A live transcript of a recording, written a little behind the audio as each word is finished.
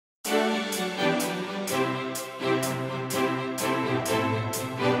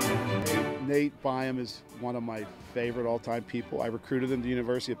Nate Byham is one of my favorite all-time people. I recruited him to the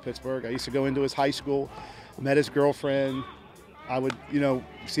University of Pittsburgh. I used to go into his high school, met his girlfriend. I would,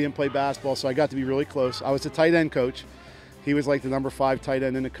 see him play basketball, so I got to be really close. I was the tight end coach. He was like the number 5 tight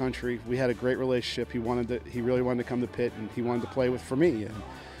end in the country. We had a great relationship. He really wanted to come to Pitt, and he wanted to play for me. And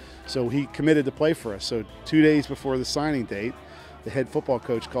so he committed to play for us. So 2 days before the signing date, the head football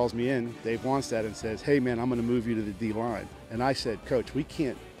coach calls me in, Dave Wannstedt, and says, "Hey man, I'm going to move you to the D-line." And I said, "Coach, we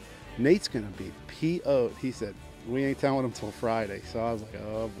can't. Nate's going to be PO'd." He said, "We ain't telling him till Friday." So I was like,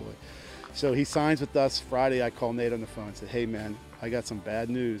 oh boy. So he signs with us Friday. I call Nate on the phone and said, "Hey man, I got some bad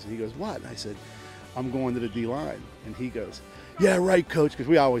news." And he goes, "What?" And I said, "I'm going to the D-line." And he goes, "Yeah, right, coach," because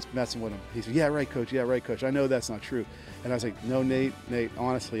we always messing with him. He said, "Yeah, right, coach. Yeah, right, coach. I know that's not true." And I was like, "No, Nate,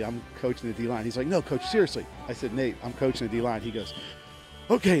 honestly, I'm coaching the D-line." He's like, "No, coach, seriously." I said, "Nate, I'm coaching the D-line." He goes,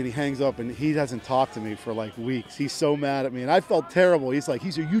 "Okay," and he hangs up, and he doesn't talk to me for like weeks. He's so mad at me, and I felt terrible. He's like,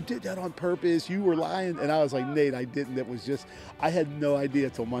 "You did that on purpose. You were lying." And I was like, "Nate, I didn't. It was just, I had no idea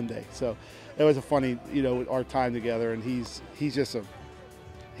till Monday." So it was a funny, our time together, and he's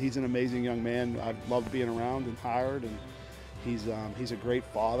an amazing young man. I've loved being around and hired, and he's a great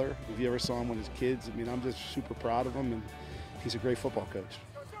father. If you ever saw him with his kids, I'm just super proud of him, and he's a great football coach.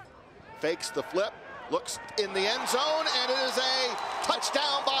 Fakes the flip, looks in the end zone, and it is a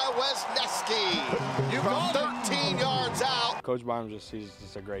touchdown by Wesneski. You go 13 yards out. Coach Byham, he's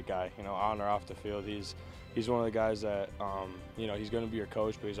just a great guy. On or off the field, he's one of the guys that he's going to be your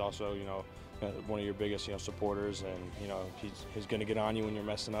coach, but he's also one of your biggest supporters, and he's going to get on you when you're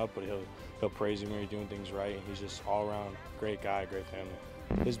messing up, but he'll praise you when you're doing things right. And he's just all around great guy, great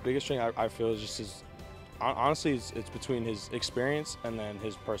family. His biggest strength, I feel, is just his. Honestly, it's between his experience and then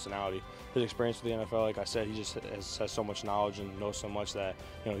his personality. His experience with the NFL, like I said, he just has so much knowledge and knows so much that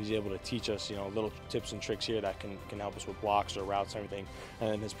he's able to teach us little tips and tricks here that can help us with blocks or routes and everything.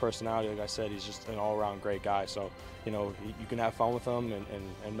 And then his personality, like I said, he's just an all-around great guy. So you can have fun with him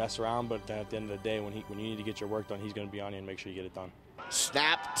and mess around, but then at the end of the day, when you need to get your work done, he's going to be on you and make sure you get it done.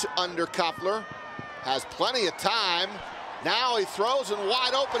 Snapped under Kuffler, has plenty of time. Now he throws, and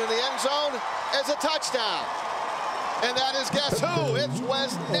wide open in the end zone is a touchdown. And that is, guess who? It's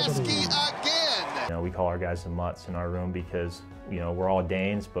Wesneski again. We call our guys the mutts in our room because, we're all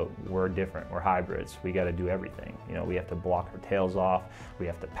Danes, but we're different. We're hybrids. We got to do everything. We have to block our tails off, we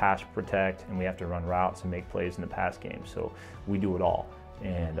have to pass protect, and we have to run routes and make plays in the pass game. So we do it all.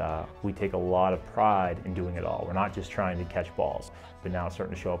 And we take a lot of pride in doing it all. We're not just trying to catch balls, but now it's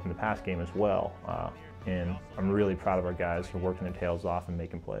starting to show up in the pass game as well. And I'm really proud of our guys who are working their tails off and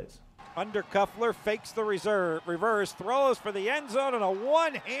making plays. Under Kuffler, fakes the reverse, throws for the end zone, and a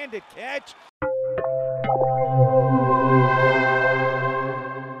one-handed catch.